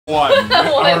1.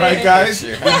 Alright, guys?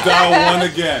 We dial 1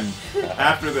 again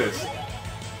after this.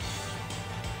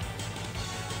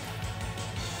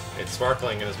 It's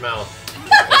sparkling in his mouth.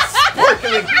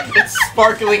 It's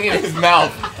sparkling in his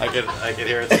mouth. I could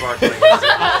hear it sparkling in his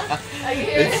mouth.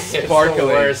 It's sparkling. It's the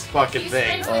worst fucking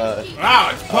thing. Wow,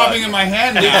 it's popping in my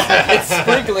hand now. It's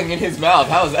sprinkling in his mouth.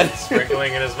 How is that?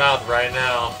 Sprinkling in his mouth right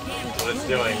now. That's what it's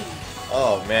doing.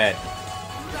 Oh man.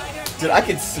 Dude, I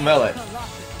can smell it.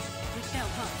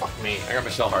 Fuck me. I got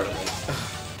Michelle Hart on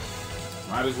this.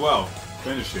 Might as well.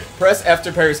 Finish it. Press F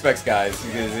to pay respects, guys,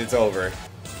 because it's over.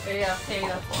 There you go. There you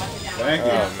go. Watch it down. Thank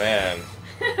you. Oh man.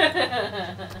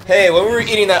 Hey, when we were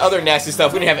eating that other nasty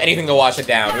stuff, we didn't have anything to wash it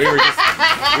down. We were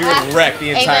wrecked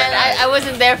the entire hey man, night. I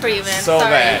wasn't there for you, man. So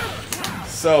Sorry. bad.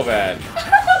 So bad.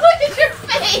 Look at your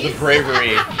face. The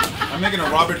bravery. I'm making a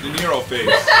Robert De Niro face.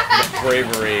 The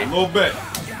bravery. A little bit.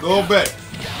 A little bit.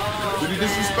 Did he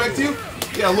disrespect you?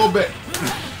 Yeah, a little bit.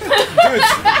 Dude.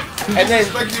 And then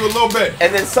Disrespect you a little bit.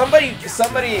 And then somebody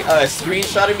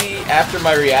screenshotted me after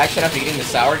my reaction after eating the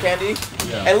sour candy,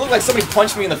 and it looked like somebody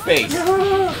punched me in the face.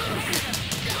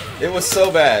 It was so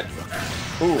bad.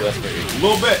 Ooh, that's pretty. A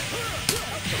little bit.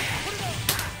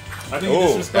 I think you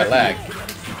disrespected that lag. me.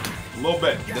 A little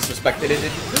bit. Disrespected it.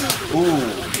 Ooh,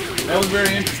 that was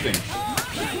very interesting.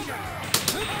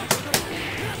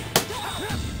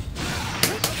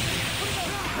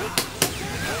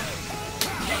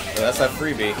 So that's that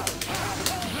freebie.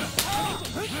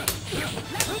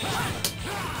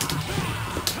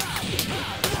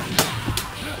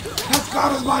 As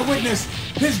God is my witness,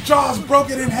 his jaw's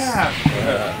broken in half.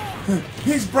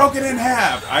 He's broken in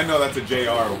half. I know that's a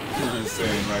JR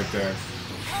saying right there.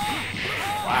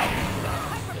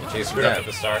 Wow. Chase screwed up at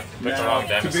the start. Picked the wrong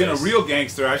To being a real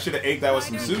gangster, I should have ate that with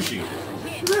some sushi.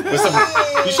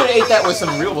 You should have ate that with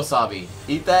some real wasabi.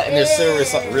 Eat that and there's still real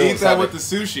wasabi. Eat that with the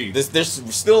sushi. There's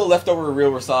still leftover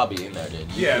real wasabi in there,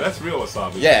 dude. Yeah, that's real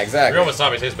wasabi. Yeah, exactly. Real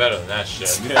wasabi tastes better than that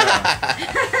shit.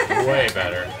 Yeah. Way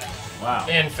better. Wow.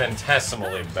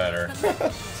 Infinitesimally better.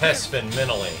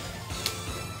 Tespin-minally.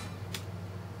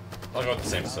 I'll go with the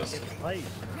same assist.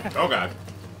 Oh god.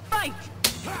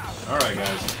 Alright,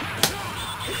 guys.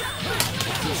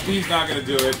 So Steve's not gonna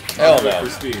do it. Hell no. For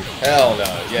Steve. Hell no,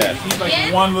 yeah. He's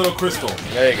like one little crystal.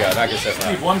 There you go, not gonna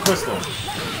Steve, one crystal.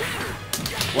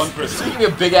 One crystal. Give me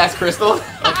a big ass crystal.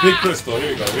 A big crystal.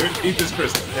 Here you go. Here, eat this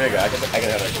crystal. There you go, I can have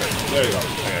that crystal. There you go. I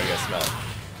gotta smell it.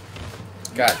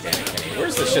 God damn it, Kenny.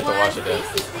 Where's the shit to wash it down?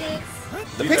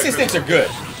 The pixie sticks are good.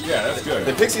 Yeah, that's good.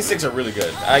 The pixie sticks are really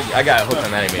good. I got hooked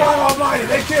on that anime. God almighty,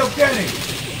 they killed Kenny!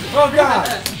 Oh god!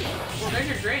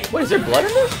 What, is there blood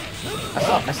in this?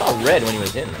 I saw red when he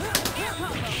was in.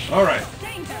 Alright.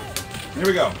 Here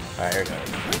we go. Alright, here we go.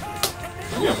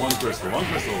 We have one crystal. One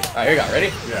crystal. Alright, here we go.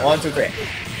 Ready? Yeah. 1, 2, 3.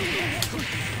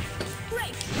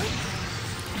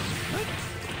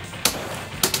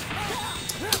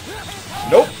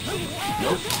 Nope.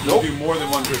 Nope. Nope. Do more than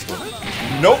one crystal.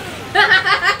 Nope.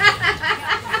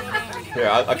 Here,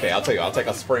 okay, I'll tell you. I'll take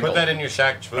a sprinkle. Put that in your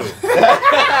Shaq Chu.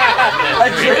 I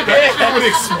drink it. That would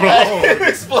explode.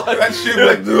 Explode. That shit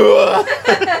would.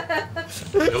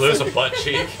 You lose a butt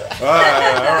cheek.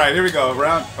 Alright, here we go.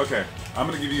 Round. Okay. I'm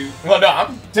gonna give you. Well, no,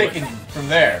 I'm taking from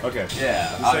there. Okay. Yeah.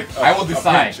 Just like I will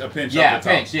decide. A pinch. Yeah, off the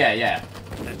top. pinch. Yeah, yeah.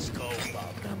 Let's go,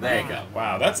 Bob. There you go.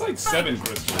 Wow, that's like 7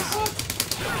 crystals.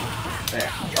 There.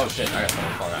 Oh shit, I got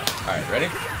something falling out. Alright, ready?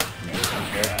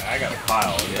 Yeah, I got a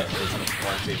pile. Yeah.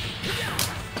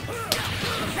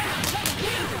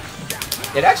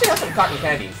 It actually has some cotton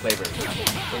candy flavor in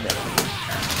there.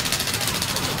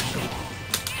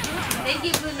 Thank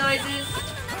you, Blue Noises.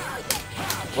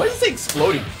 Why does it say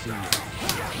exploding?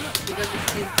 Because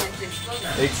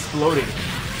it's Exploding.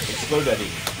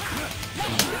 Exploding.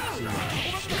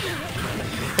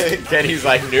 Kenny's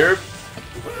like, nerp.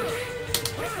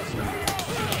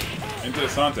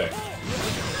 Interessante.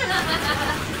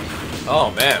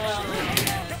 Oh man.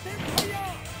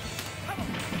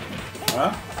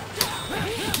 Huh?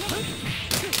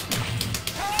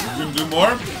 You gonna do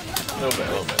more? A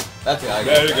little bit. That's it.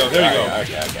 There you go. There you go.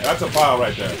 Okay, okay. That's a pile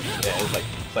right there. Yeah,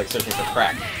 it's like searching for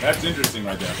crack. That's interesting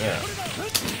right there. Yeah.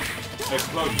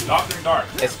 Explosion. Doctor Dark.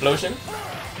 Explosion.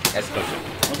 Explosion.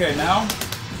 Okay, now,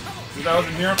 since I was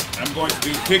in here, I'm going to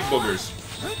do pig boogers.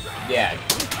 Yeah.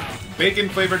 Bacon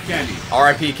flavored candy.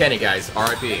 R.I.P. Kenny, guys.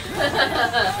 R.I.P.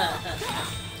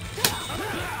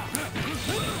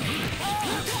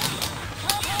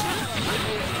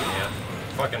 Yeah.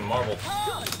 Fucking Marvel.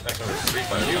 Next one is Street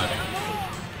Fighter timing.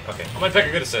 Okay, I'm gonna pick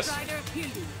a good assist.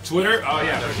 Twitter? Oh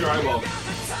yeah, for sure I will.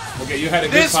 Okay, you had a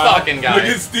good This pile. fucking guy. Look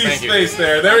at Steve's Thank you. face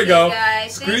there. There we go.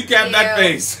 Guys, Screen thank cap that you.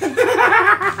 face. Screen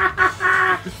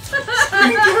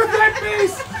cap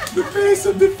The face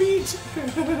of defeat.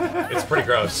 It's pretty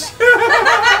gross.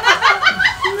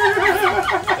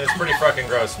 It's pretty fucking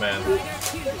gross, man.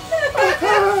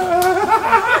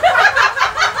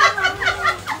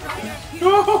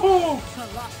 Oh,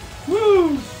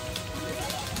 woo!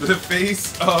 The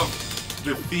face of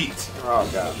defeat. Oh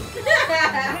god.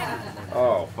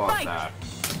 Oh fuck that.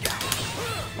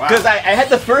 Wow. Because I had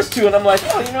the first two and I'm like,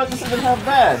 oh, you know what, this isn't half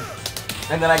bad.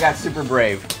 And then I got super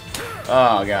brave.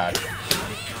 Oh god.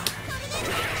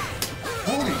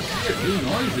 Holy shit, new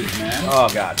noises, man. Oh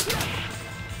god.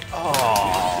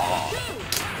 Oh.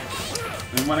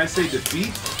 And when I say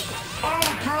defeat,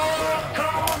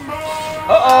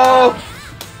 Uh-oh!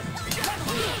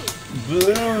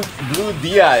 Blue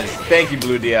Diaz. Thank you,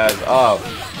 Blue Diaz. Oh.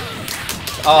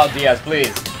 Oh, Diaz,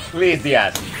 please. Please,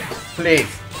 Diaz. Please.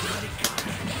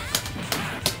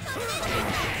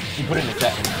 You put it in the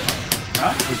chat.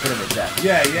 huh? You put it in the chat.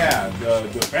 Yeah,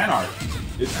 the fan art.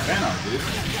 It's fan art, dude.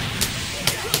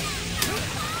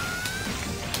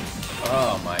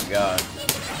 Oh my god.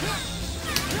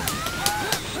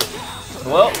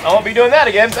 Well, I won't be doing that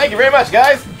again. Thank you very much,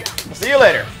 guys. I'll see you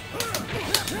later.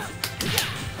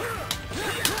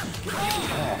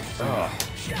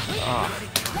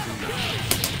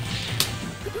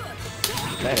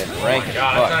 That is rank as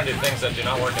God, I'm fuck. trying to do things that do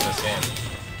not work in this game.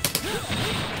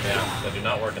 Yeah, that do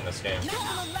not work in this game. Man,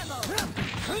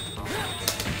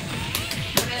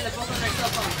 they're both on their cell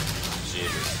phones.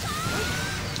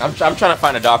 Jesus. I'm trying to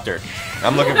find a doctor.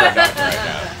 I'm looking for a doctor right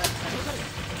now.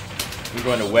 I'm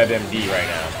going to WebMD right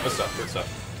now. Good stuff, good stuff.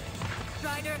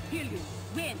 Strider, heal you.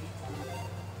 Win.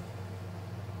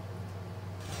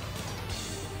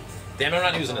 Damn, I'm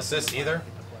not using assist either.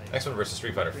 X-Men vs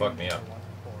Street Fighter fucked me up.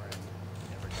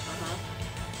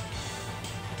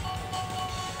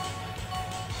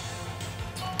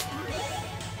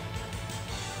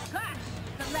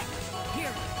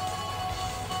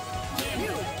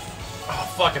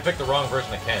 Oh fuck, I picked the wrong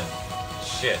version of Ken.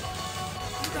 Shit.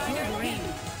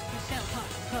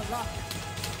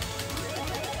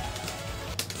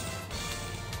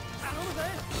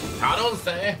 I don't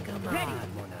say. Ready.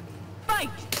 Fight.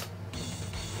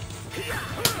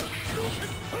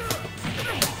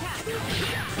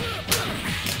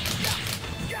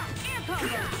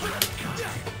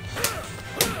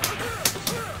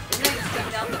 Isn't that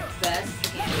stepped out the best?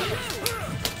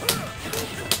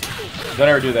 Don't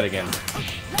ever do that again.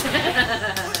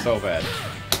 So bad.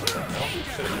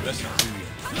 Should have missed it.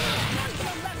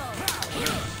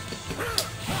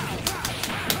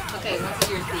 Okay, once a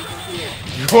year,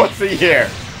 Steve. Once a year.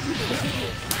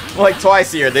 Like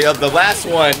twice a year. The last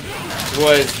one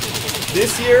was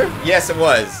this year? Yes, it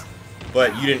was.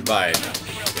 But you didn't buy it. It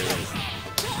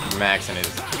was Max and his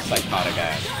psychotic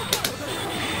ass.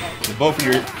 Both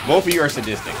of you are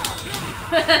sadistic.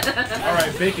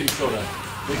 Alright, baking soda.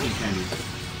 Baking candy.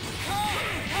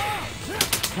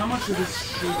 How much of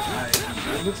this shit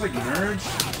it looks like nerds?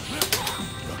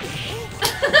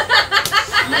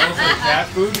 Smells like cat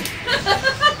food?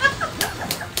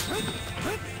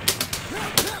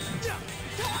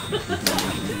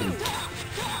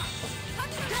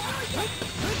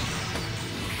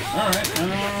 Alright,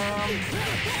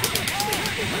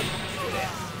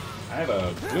 I have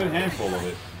a good handful of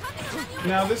it.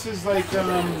 Now this is like, pig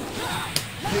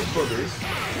boogers.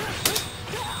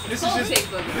 This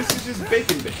is just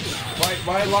bacon bits.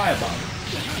 Why lie about it?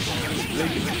 It's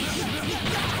bacon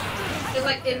bits. It's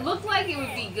like, it looked like it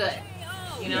would be good,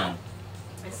 you know?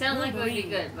 Yeah. It sounded like it would be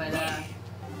good, but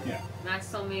Yeah.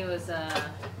 Max told me it was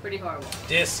pretty horrible.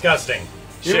 Disgusting.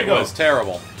 Here we Shit go. was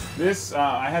terrible. This,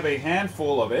 I have a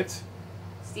handful of it.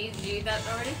 Steve, did you eat that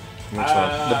already? Which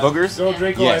one? The boogers? Go,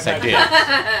 Draco. Yes, I I've did.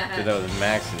 had- So that was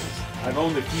Max's. I've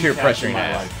owned a few Peer cats pressuring in my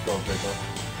ass. life. Go, Draco.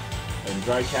 And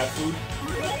dry cat food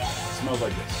smells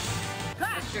like this.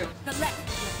 That's true.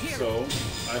 So,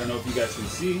 I don't know if you guys can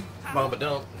see. Mama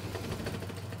don't.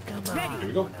 Here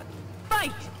we go.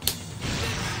 Fight.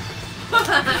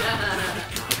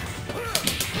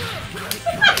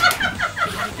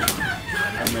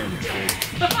 I made a mistake.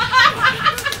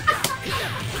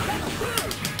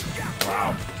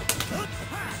 Wow.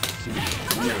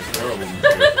 I made a terrible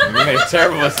mistake. You made a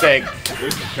terrible mistake.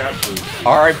 This is cat food.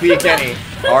 R.I.P. Kenny.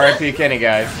 R.I.P. Kenny,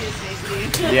 guys.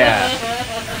 Yeah.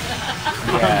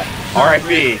 Yeah.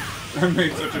 R.I.P. I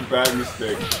made such a bad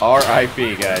mistake.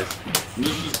 R.I.P. guys.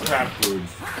 This is cat food.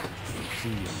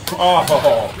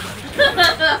 Oh!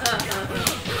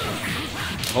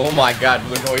 Oh my god,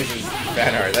 Blue Noises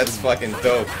fan art. That's fucking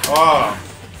dope. Oh!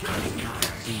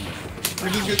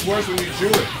 It just gets worse when you chew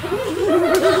it.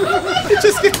 It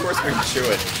just gets worse when you chew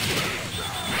it.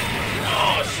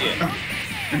 Oh shit.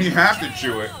 And you have to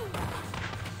chew it.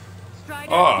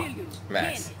 Strider, Oh. Hilliard,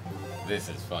 Max, win. this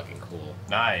is fucking cool.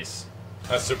 Nice.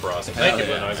 That's super awesome. Thank you,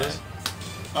 Hell Blue yeah, Noises.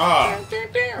 Ah,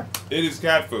 it is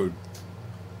cat food.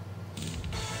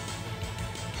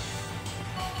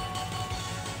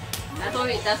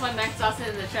 That's why Max tossed it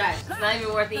in the trash. It's not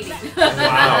even worth eating.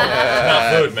 Wow.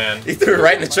 Not food, man. He threw it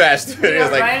right in the trash, dude. He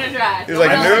was like, right in the trash. he was like,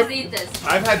 No one else nope. wants to eat this.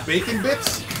 I've had bacon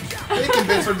bits. Bacon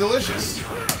bits are delicious.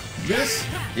 This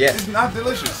Yes. is not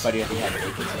delicious. Buddy, I think I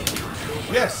have bacon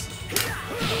soda. Yes.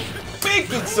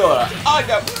 Baking soda! I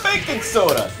got baking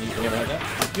soda! You never had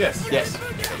that? Yes. Yes.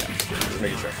 Just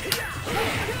making sure.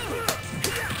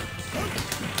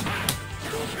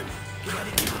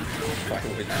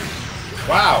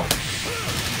 Wow.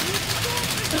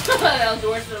 That was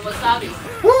worse than wasabi.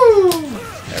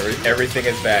 Woo! Everything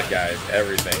is bad, guys.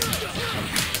 Everything.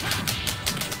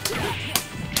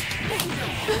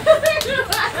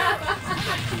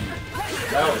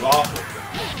 That was awful.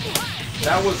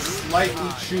 That was slightly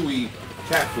chewy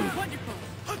cat food.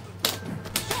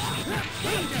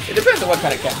 It depends on what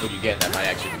kind of cat food you get. That might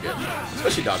actually be good.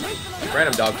 Especially dog food. Like,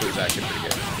 random dog food is actually pretty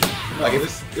good. No, Like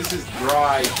if this is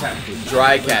dry cat food.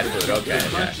 dry cat food, okay.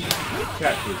 Crunchy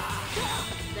cat food.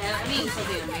 That means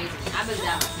something amazing. I was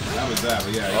down. That was that,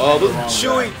 but yeah. Oh, you those can't go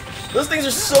wrong with chewy. that. Those things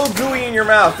are so gooey in your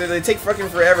mouth. They take fucking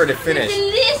forever to finish.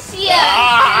 Delicious!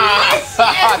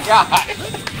 Ah, God.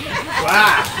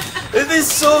 Wow. It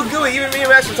is so gooey. Even me and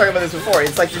Max were talking about this before.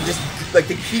 It's like you're just like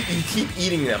you keep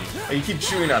eating them. Or you keep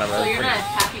chewing on them. So you're not a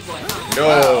happy boy, huh?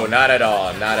 No, not at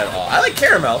all. Not at all. I like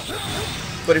caramel.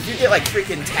 But if you get like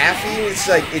freaking taffy, it's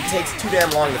like it takes too damn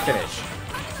long to finish.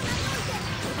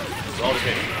 It's always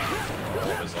getting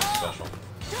always looks special.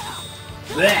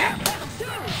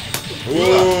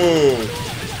 Ooh.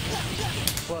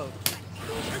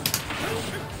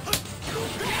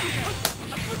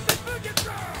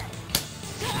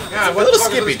 Yeah, It's a what little the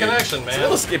fuck is skippy, this dude. connection, It's man? a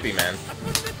little skippy, man.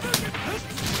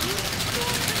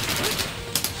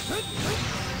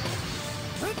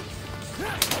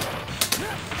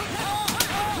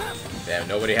 Damn,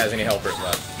 nobody has any helpers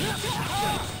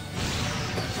left.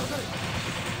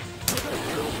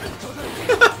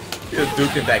 You're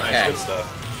duking that Nice, cat. good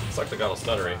stuff. It's like the God of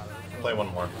Stuttery. Play one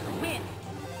more. Win.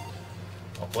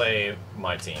 I'll play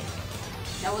my team.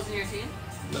 That wasn't your team?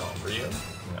 No, for you?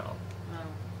 No. No.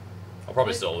 I'll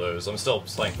probably still lose. I'm still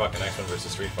playing fucking X-Men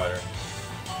versus Street Fighter.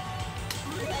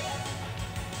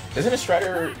 Isn't it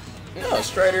Strider? No,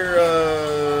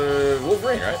 Strider,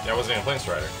 Wolverine, right? Yeah, I wasn't even playing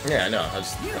Strider. Yeah, I know. I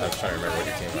was trying to remember what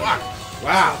your team was.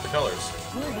 Wow. The colors.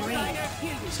 Wolverine.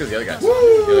 It's because the other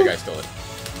guy stole it.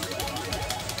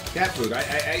 Cat food.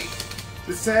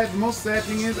 The most sad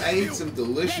thing is I ate some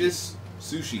delicious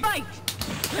sushi. Fight.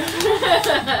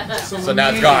 Some So now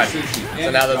it's amazing gone. sushi. So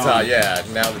And now it's that's gone. yeah.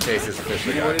 Now the taste is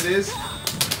officially You know gone. what it is?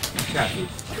 Cat food.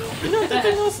 You know what that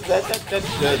thing was?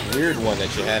 That weird one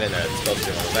that you had in that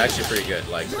sculpture was actually pretty good.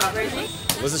 Like, Strawberry thing?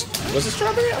 was it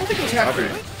strawberry? I don't think it was Cat strawberry.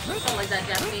 food. Oh, like that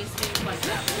Japanese thing, like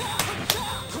that.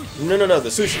 No, the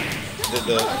sushi.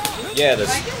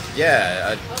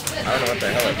 Yeah, I don't know what the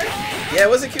hell it. Yeah,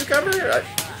 was it cucumber?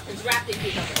 It's wrapped in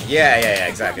cucumber. Yeah,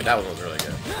 exactly. That one was really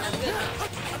good. That's good.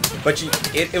 But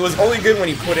it was only good when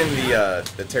you put in the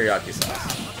teriyaki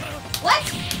sauce. What?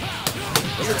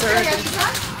 Was it Teriyaki teriyaki?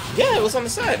 sauce? Yeah, it was on the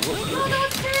side. No, that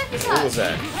was teriyaki sauce. What was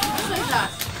that? Soy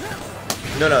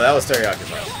sauce. No, that was teriyaki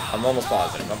sauce. I'm almost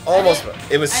positive.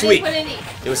 It was I sweet. didn't put any.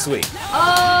 It was sweet.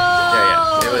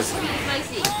 Oh! Yeah, it was- Sweet and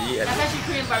spicy. Yeah. That's actually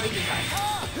Korean barbecue sauce.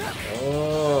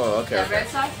 Oh, okay. That okay. red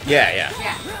sauce? Yeah. Yeah.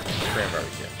 Korean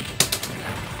barbecue.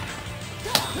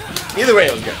 Either way,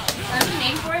 it was good. That's the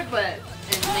name for it, but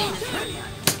its name is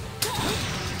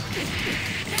teriyaki.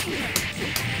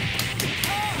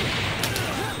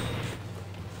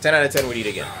 10 out of 10 would eat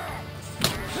again.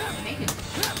 Thank you.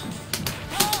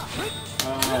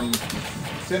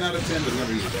 10 out of 10, but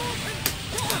never eat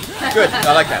it. Good.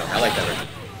 I like that one. I like that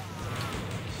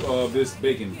version. This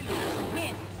bacon.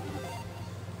 Win.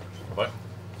 What?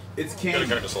 It's Go to candy.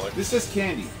 character select. This says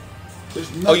candy. There's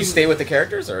nothing. Oh, you stay with the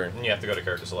characters, or? You have to go to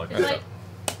character select.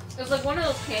 It's like one of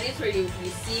those candies where you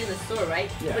see in the store, right?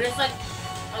 Yeah. But it's like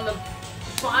on the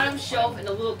bottom shelf in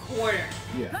a little corner.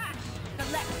 Yeah.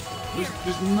 Collect.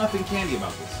 There's nothing candy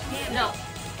about this. No.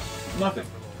 Nothing.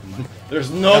 There's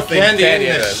no Nothing candy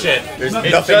in about this it. shit. There's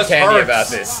It nothing just candy hurts. about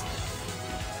this.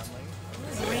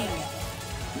 Wolverine.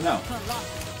 No.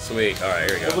 Sweet. All right,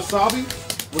 here we The go.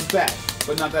 wasabi was bad,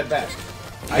 but not that bad.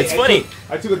 It's funny.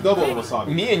 I took a double of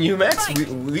wasabi. Me and you, Max,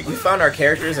 we found our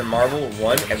characters in Marvel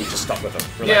 1 and we just stuck with them.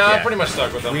 We're Yeah, like, I'm pretty much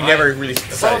stuck with them. We never really.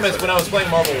 The problem is when I was playing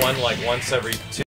Marvel 1 like once every 2